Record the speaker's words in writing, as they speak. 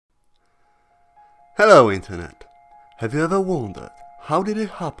Hello Internet! Have you ever wondered, how did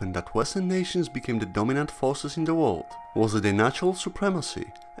it happen that Western nations became the dominant forces in the world? Was it a natural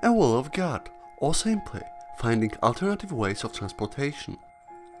supremacy, a will of God, or simply finding alternative ways of transportation?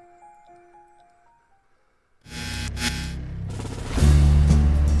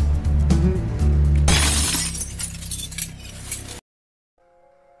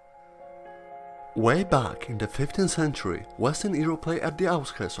 Way back in the 15th century, Western Europe lay at the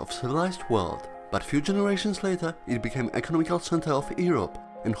outskirts of civilized world, but few generations later it became economical center of Europe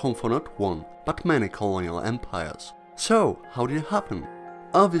and home for not one, but many colonial empires. So, how did it happen?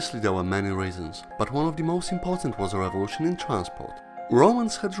 Obviously there were many reasons, but one of the most important was a revolution in transport.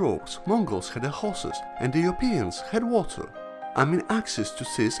 Romans had roads, Mongols had horses, and the Europeans had water. I mean access to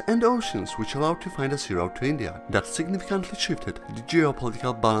seas and oceans, which allowed to find a sea route to India that significantly shifted the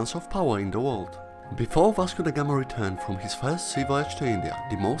geopolitical balance of power in the world. Before Vasco da Gama returned from his first sea voyage to India,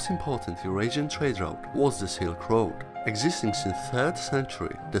 the most important Eurasian trade route was the Silk Road. Existing since 3rd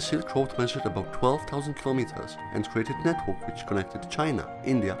century, the Silk Road measured about 12,000 kilometers and created a network which connected China,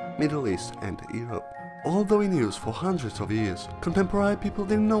 India, Middle East and Europe. Although in use for hundreds of years, contemporary people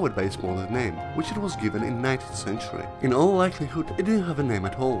didn't know it by its modern name, which it was given in 19th century. In all likelihood, it didn't have a name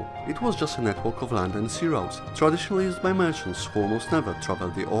at all. It was just a network of land and sea routes, traditionally used by merchants who almost never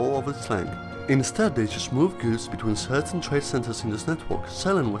traveled the all of its length. Instead, they just moved goods between certain trade centers in this network,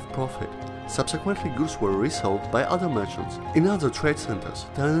 selling with profit. Subsequently, goods were resold by other merchants in other trade centers,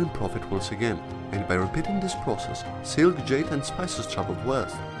 turning profit once again. And by repeating this process, silk, jade and spices traveled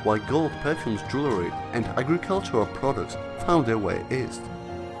west, while gold, perfumes, jewelry and agricultural products found their way east.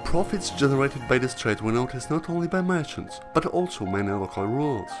 Profits generated by this trade were noticed not only by merchants, but also many local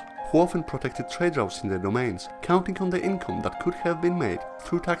rulers, who often protected trade routes in their domains, counting on the income that could have been made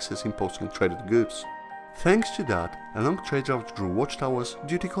through taxes imposed on traded goods. Thanks to that, along trade routes grew watchtowers,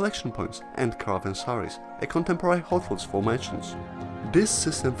 duty collection points and caravansaries, a contemporary hotels for merchants. This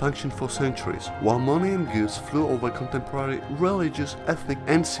system functioned for centuries, while money and goods flew over contemporary religious, ethnic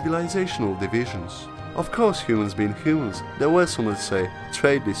and civilizational divisions. Of course, humans being humans, there were some would say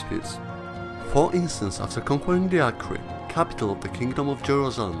trade disputes. For instance, after conquering the Acre, capital of the Kingdom of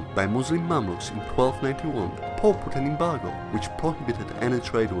Jerusalem, by Muslim Mamluks in 1291, Pope put an embargo which prohibited any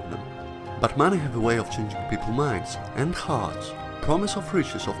trade with them. But money have a way of changing people's minds and hearts. Promise of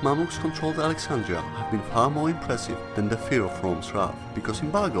riches of Mamluks-controlled Alexandria have been far more impressive than the fear of Rome's wrath, because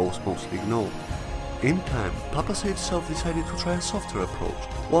embargo was mostly ignored. In time, papacy itself decided to try a softer approach,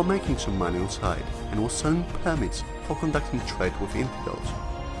 while making some money on side, and was selling permits for conducting trade with infidels.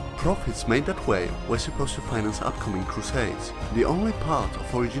 Profits made that way were supposed to finance upcoming crusades. The only part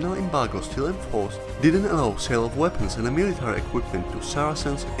of original embargo still enforced didn't allow sale of weapons and military equipment to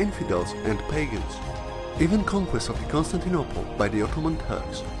Saracens, infidels and pagans. Even conquest of the Constantinople by the Ottoman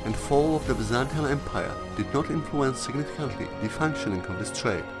Turks and fall of the Byzantine Empire did not influence significantly the functioning of this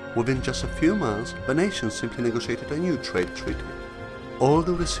trade. Within just a few months, the nations simply negotiated a new trade treaty.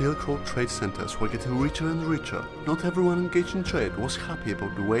 Although the Silk Road trade centers were getting richer and richer, not everyone engaged in trade was happy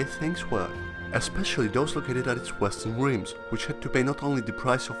about the way things were, especially those located at its western rims, which had to pay not only the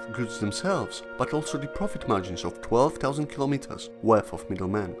price of goods themselves, but also the profit margins of 12,000 kilometers worth of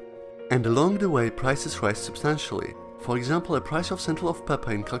middlemen. And along the way prices rise substantially. For example, the price of central of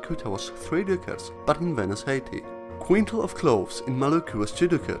pepper in Calcutta was 3 ducats, but in Venice 80. Quintal of cloves in Maluku was 2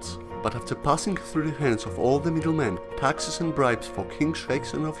 ducats, but after passing through the hands of all the middlemen, taxes and bribes for kings,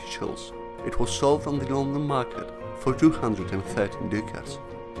 sheikhs and officials, it was sold on the London market for 213 ducats.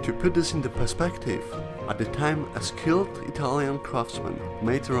 To put this into perspective, at the time a skilled Italian craftsman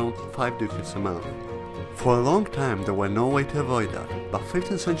made around 5 ducats a month. For a long time there were no way to avoid that, but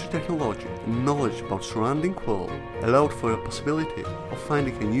 15th century technology and knowledge about surrounding world allowed for a possibility of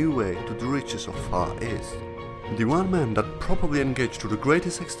finding a new way to the riches of Far East. The one man that probably engaged to the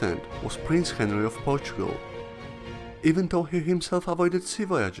greatest extent was Prince Henry of Portugal. Even though he himself avoided sea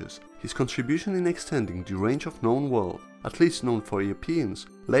voyages, his contribution in extending the range of known world, at least known for Europeans,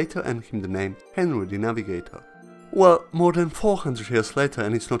 later earned him the name Henry the Navigator. Well, more than 400 years later,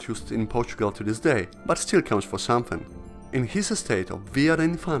 and it's not used in Portugal to this day, but still counts for something. In his estate of Villa de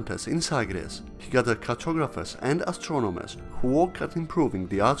Infantes in Sagres, he gathered cartographers and astronomers who worked at improving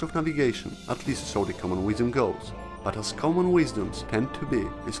the art of navigation, at least so the common wisdom goes. But as common wisdoms tend to be,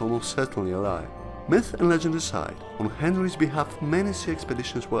 it's almost certainly a lie. Myth and legend aside, on Henry's behalf many sea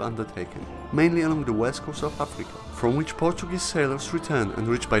expeditions were undertaken, mainly along the west coast of Africa, from which Portuguese sailors returned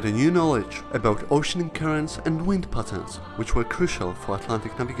enriched by the new knowledge about ocean currents and wind patterns, which were crucial for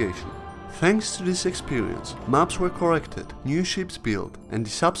Atlantic navigation. Thanks to this experience, maps were corrected, new ships built, and the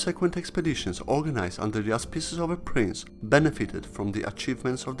subsequent expeditions organized under the auspices of a prince benefited from the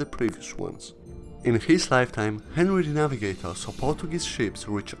achievements of the previous ones. In his lifetime, Henry the Navigator saw Portuguese ships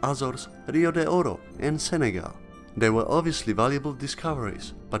reach Azores, Rio de Oro and Senegal. They were obviously valuable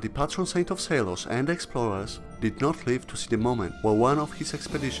discoveries, but the patron saint of sailors and explorers did not live to see the moment where one of his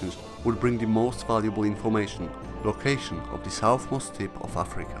expeditions would bring the most valuable information: location of the southmost tip of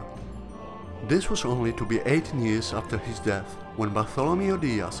Africa. This was only to be 18 years after his death, when Bartholomew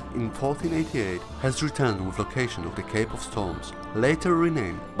Diaz in 1488 has returned with location of the Cape of Storms, later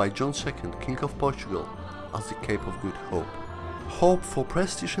renamed by John II, King of Portugal, as the Cape of Good Hope. Hope for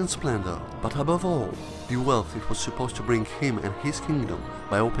prestige and splendor, but above all, the wealth it was supposed to bring him and his kingdom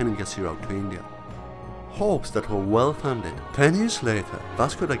by opening a sea route to India. Hopes that were well founded. 10 years later,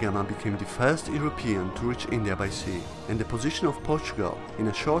 Vasco da Gama became the first European to reach India by sea, and the position of Portugal in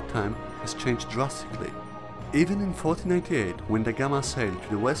a short time has changed drastically. Even in 1498, when da Gama sailed to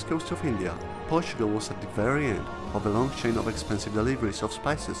the west coast of India, Portugal was at the very end of a long chain of expensive deliveries of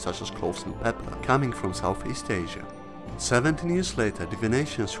spices such as cloves and pepper, coming from Southeast Asia. 17 years later, the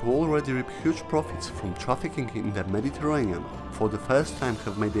Venetians, who already reap huge profits from trafficking in the Mediterranean, for the first time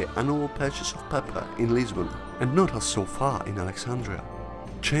have made their annual purchase of pepper in Lisbon, and not as so far in Alexandria.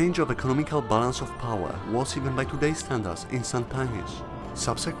 Change of economical balance of power was, even by today's standards, instantaneous.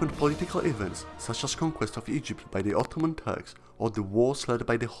 Subsequent political events, such as conquest of Egypt by the Ottoman Turks or the wars led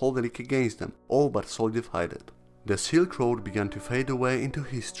by the Holy League against them, all but solidified it. The Silk Road began to fade away into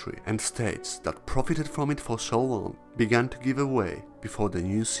history, and states that profited from it for so long began to give away before the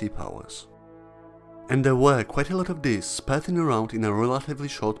new sea powers. And there were quite a lot of these spurting around in a relatively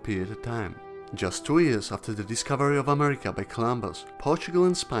short period of time. Just 2 years after the discovery of America by Columbus, Portugal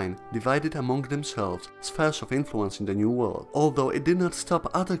and Spain divided among themselves spheres of influence in the New World, although it did not stop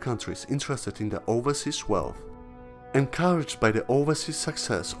other countries interested in the overseas wealth. Encouraged by the overseas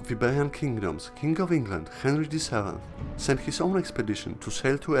success of Iberian kingdoms, King of England Henry VII sent his own expedition to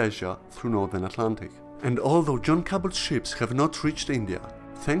sail to Asia through northern Atlantic. And although John Cabot's ships have not reached India,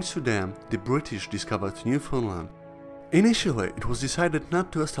 thanks to them the British discovered Newfoundland. Initially, it was decided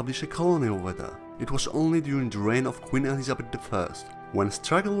not to establish a colony over there. It was only during the reign of Queen Elizabeth I, when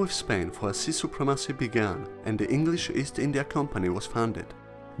struggle with Spain for a sea supremacy began and the English East India Company was founded.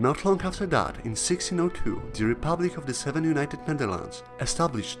 Not long after that, in 1602, the Republic of the Seven United Netherlands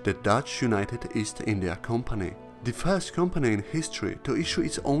established the Dutch United East India Company, the first company in history to issue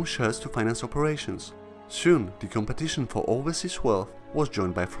its own shares to finance operations. Soon, the competition for overseas wealth was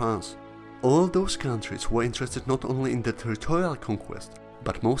joined by France. All those countries were interested not only in the territorial conquest,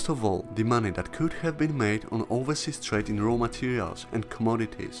 but most of all the money that could have been made on overseas trade in raw materials and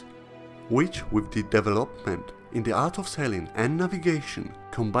commodities, which, with the development in the art of sailing and navigation,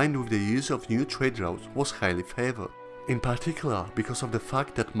 combined with the use of new trade routes, was highly favored. In particular because of the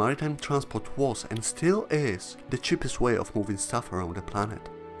fact that maritime transport was and still is the cheapest way of moving stuff around the planet.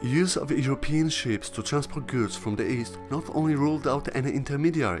 Use of European ships to transport goods from the east not only ruled out any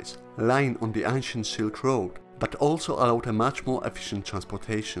intermediaries lying on the ancient Silk Road, but also allowed a much more efficient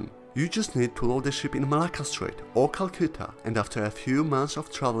transportation. You just need to load the ship in Malacca Strait or Calcutta, and after a few months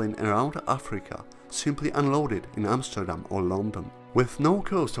of traveling around Africa, simply unload it in Amsterdam or London, with no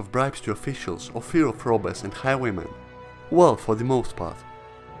cost of bribes to officials or fear of robbers and highwaymen. Well, for the most part.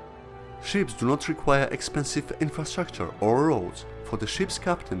 Ships do not require expensive infrastructure or roads. For the ship's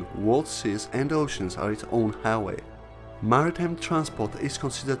captain, world seas and oceans are its own highway. Maritime transport is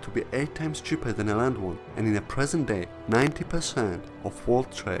considered to be 8 times cheaper than a land one, and in the present day, 90% of world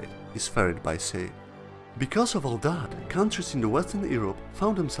trade is ferried by sea. Because of all that, countries in the Western Europe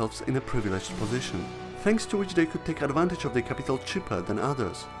found themselves in a privileged position, thanks to which they could take advantage of their capital cheaper than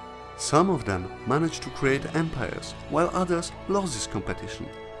others. Some of them managed to create empires, while others lost this competition,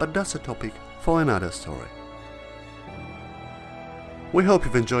 but that's a topic for another story. We hope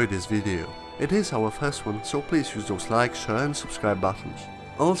you've enjoyed this video. It is our first one, so please use those like, share and subscribe buttons.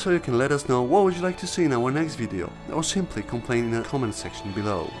 Also, you can let us know what would you like to see in our next video, or simply complain in the comment section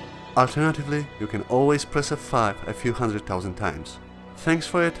below. Alternatively, you can always press F5 a few 100,000 times. Thanks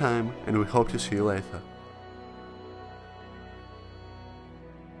for your time, and we hope to see you later.